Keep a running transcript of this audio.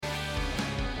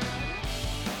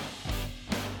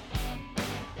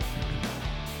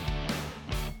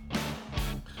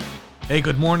Hey,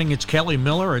 good morning. It's Kelly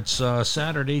Miller. It's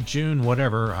Saturday, June,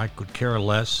 whatever. I could care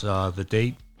less the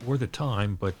date or the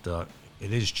time, but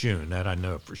it is June. That I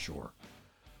know for sure.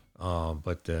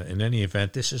 But in any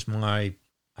event, this is I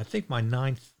think my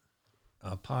ninth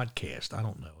podcast. I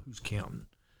don't know who's counting.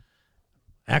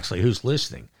 Actually, who's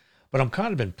listening? But I'm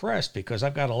kind of impressed because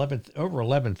I've got over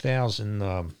 11,000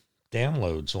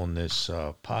 downloads on this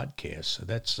podcast. So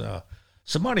that's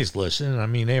somebody's listening. I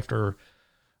mean, after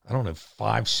I don't know,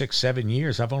 5, 6, 7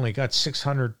 years. I've only got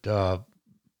 600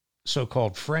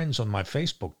 so-called friends on my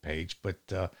Facebook page, but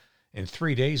in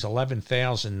 3 days,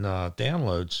 11,000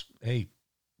 downloads. Hey,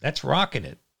 that's rocking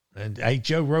it. And hey,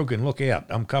 Joe Rogan, look out.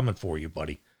 I'm coming for you,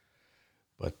 buddy.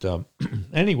 But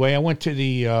anyway, I went to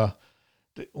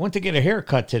get a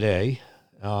haircut today.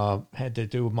 Had to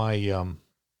do my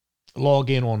log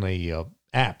in on a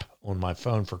app on my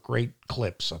phone for Great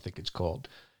Clips, I think it's called,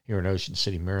 here in Ocean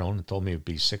City, Maryland. It told me it would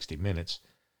be 60 minutes.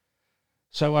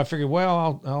 So I figured,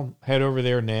 well, I'll head over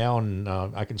there now, and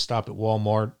I can stop at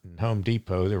Walmart and Home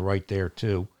Depot. They're right there,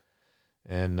 too.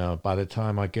 And by the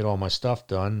time I get all my stuff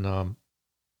done,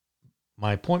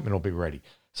 my appointment will be ready.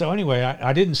 So anyway,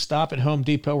 I didn't stop at Home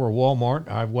Depot or Walmart.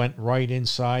 I went right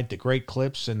inside the Great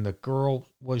Clips, and the girl,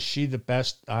 was she the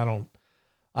best?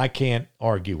 I can't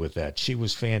argue with that. She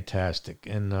was fantastic,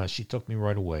 and she took me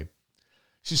right away.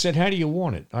 She said, "How do you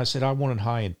want it?" I said, "I want it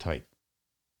high and tight."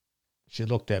 She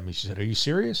looked at me. She said, "Are you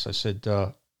serious?" I said,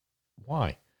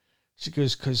 "Why?" She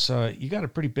goes, "Because you got a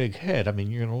pretty big head. I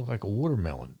mean, you're going to look like a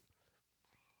watermelon."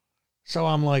 So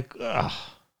I'm like, ugh,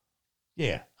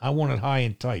 yeah, I want it high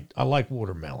and tight. I like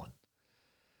watermelon.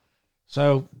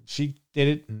 So she did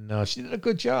it, and she did a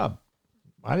good job.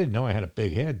 I didn't know I had a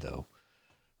big head, though.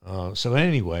 So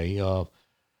anyway,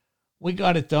 we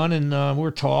got it done, and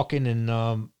we're talking,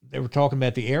 and they were talking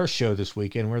about the air show this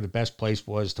weekend, where the best place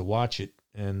was to watch it.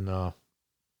 And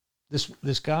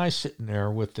this guy sitting there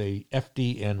with a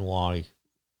FDNY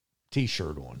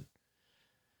T-shirt on.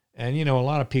 And, you know, a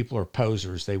lot of people are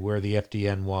posers. They wear the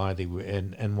FDNY, they wear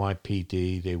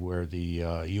NYPD, they wear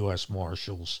the U.S.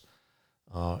 Marshals.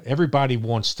 Everybody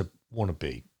want to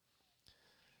be.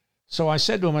 So I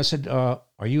said to him, I said, "Are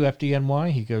you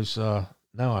FDNY?" He goes,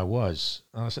 "No, I was."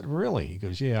 I said, "Really?" He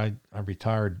goes, "Yeah, I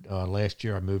retired last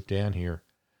year. I moved down here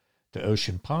to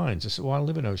Ocean Pines." I said, "Well, I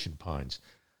live in Ocean Pines."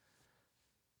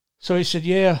 So he said,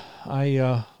 "Yeah,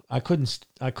 I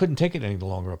couldn't take it any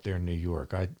longer up there in New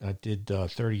York. I did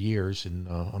 30 years, and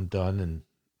I'm done,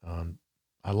 and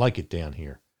I like it down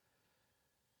here."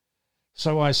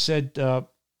 So I said,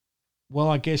 "Well,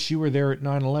 I guess you were there at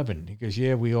 9/11. He goes,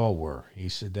 "Yeah, we all were." He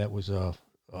said, "That was a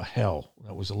hell.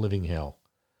 That was a living hell."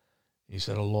 He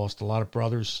said, "I lost a lot of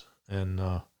brothers, and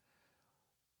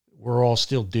we're all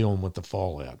still dealing with the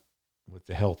fallout, with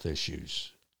the health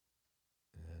issues."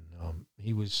 And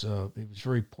he was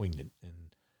very poignant,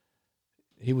 and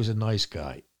he was a nice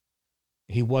guy.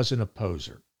 He wasn't a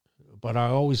poser, but I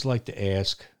always like to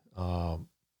ask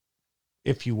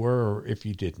if you were or if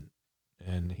you didn't,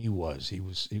 and he was. He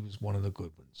was one of the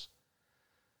good ones.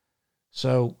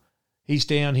 So he's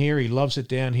down here. He loves it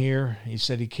down here. He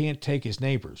said he can't take his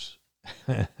neighbors.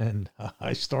 And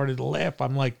I started to laugh.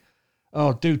 I'm like,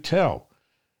 "Oh, do tell."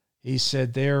 He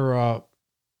said they're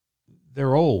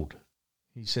old.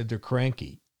 He said they're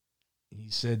cranky. He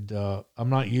said, "I'm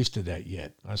not used to that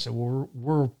yet." I said, "Well,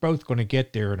 we're both going to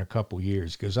get there in a couple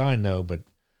years, because I know, but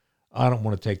I don't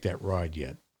want to take that ride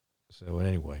yet." So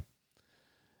anyway,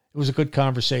 it was a good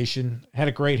conversation. Had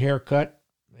a great haircut.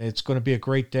 It's going to be a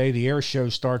great day. The air show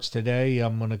starts today.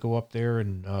 I'm going to go up there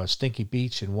in Stinky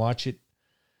Beach and watch it.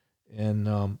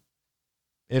 And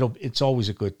it's always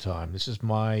a good time. This is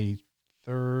my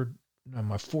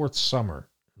fourth summer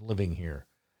living here.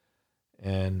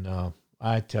 And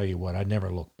I tell you what, I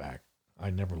never look back.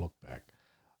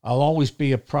 I'll always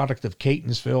be a product of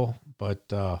Catonsville,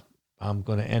 but I'm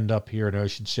going to end up here in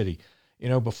Ocean City. You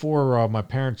know, before my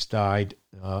parents died,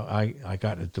 I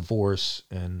got a divorce,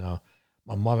 and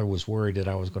my mother was worried that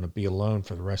I was going to be alone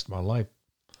for the rest of my life.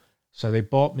 So they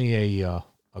bought me a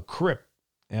crypt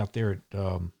out there at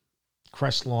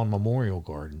Crestlawn Memorial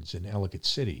Gardens in Ellicott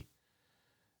City,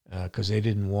 because they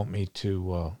didn't want me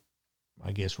to,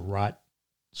 I guess, rot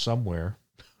somewhere.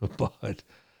 But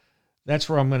that's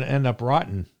where I'm going to end up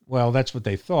rotting. Well, that's what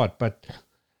they thought. But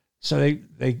so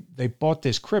they bought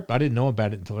this crypt. I didn't know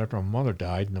about it until after my mother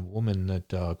died, and the woman at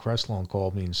Crestlawn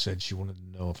called me and said she wanted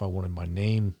to know if I wanted my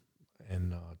name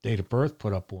and date of birth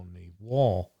put up on the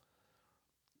wall.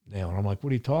 Now, and I'm like,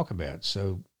 "What are you talking about?"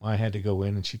 So I had to go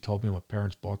in, and she told me my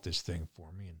parents bought this thing for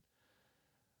me. And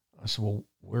I said, "Well,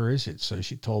 where is it?" So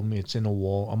she told me it's in a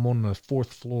wall. I'm on the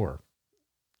fourth floor.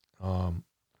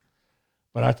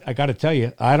 But I got to tell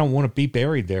you, I don't want to be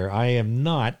buried there. I am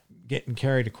not getting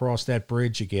carried across that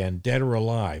bridge again, dead or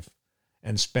alive,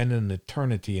 and spending an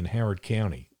eternity in Howard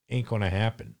County. Ain't going to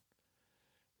happen.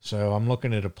 So I'm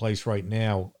looking at a place right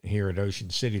now here at Ocean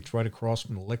City. It's right across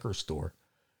from the liquor store,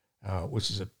 which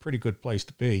is a pretty good place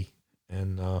to be.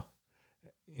 And,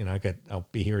 I'll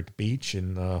be here at the beach,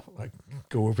 and I can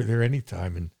go over there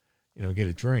anytime and, get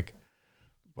a drink.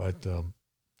 But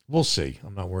we'll see.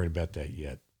 I'm not worried about that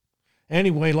yet.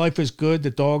 Anyway, life is good. The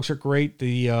dogs are great.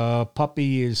 The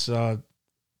puppy is,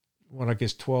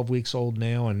 12 weeks old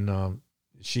now, and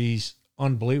she's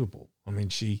unbelievable. I mean,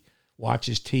 she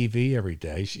watches TV every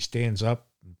day. She stands up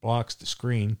and blocks the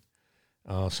screen.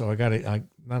 So I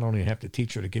not only have to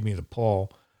teach her to give me the paw,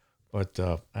 but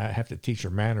I have to teach her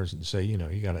manners and say, you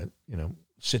got to,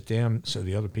 sit down so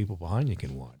the other people behind you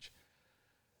can watch.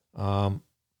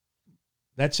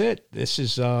 That's it. This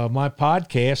is my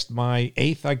podcast, my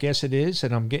 8th, I guess it is,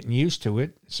 and I'm getting used to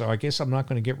it. So I guess I'm not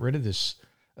going to get rid of this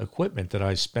equipment that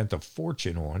I spent a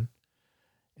fortune on.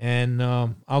 And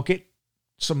I'll get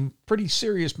some pretty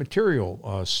serious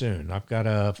material soon. I've got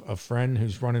a friend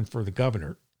who's running for the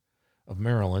governor of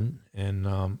Maryland, and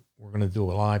we're going to do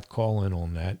a live call-in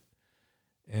on that.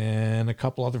 And a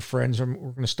couple other friends, we're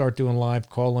going to start doing live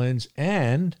call-ins,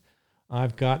 and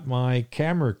I've got my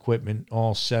camera equipment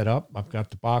all set up. I've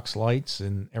got the box lights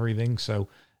and everything. So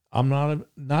I'm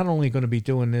not only going to be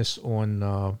doing this on,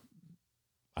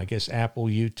 Apple,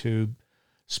 YouTube,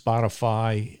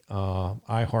 Spotify,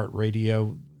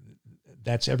 iHeartRadio.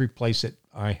 That's every place that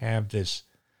I have this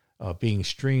being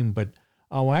streamed. But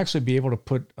I'll actually be able to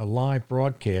put a live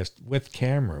broadcast with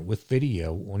camera, with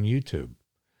video on YouTube.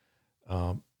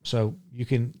 So you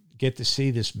can get to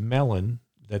see this melon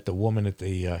that the woman at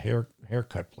the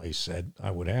haircut place said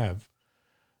I would have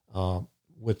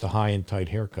with the high and tight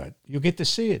haircut. You'll get to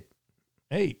see it.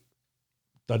 Hey,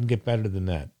 doesn't get better than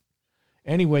that.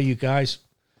 Anyway, you guys,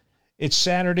 it's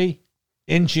Saturday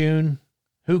in June.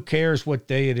 Who cares what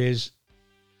day it is?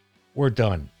 We're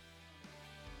done.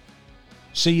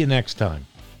 See you next time.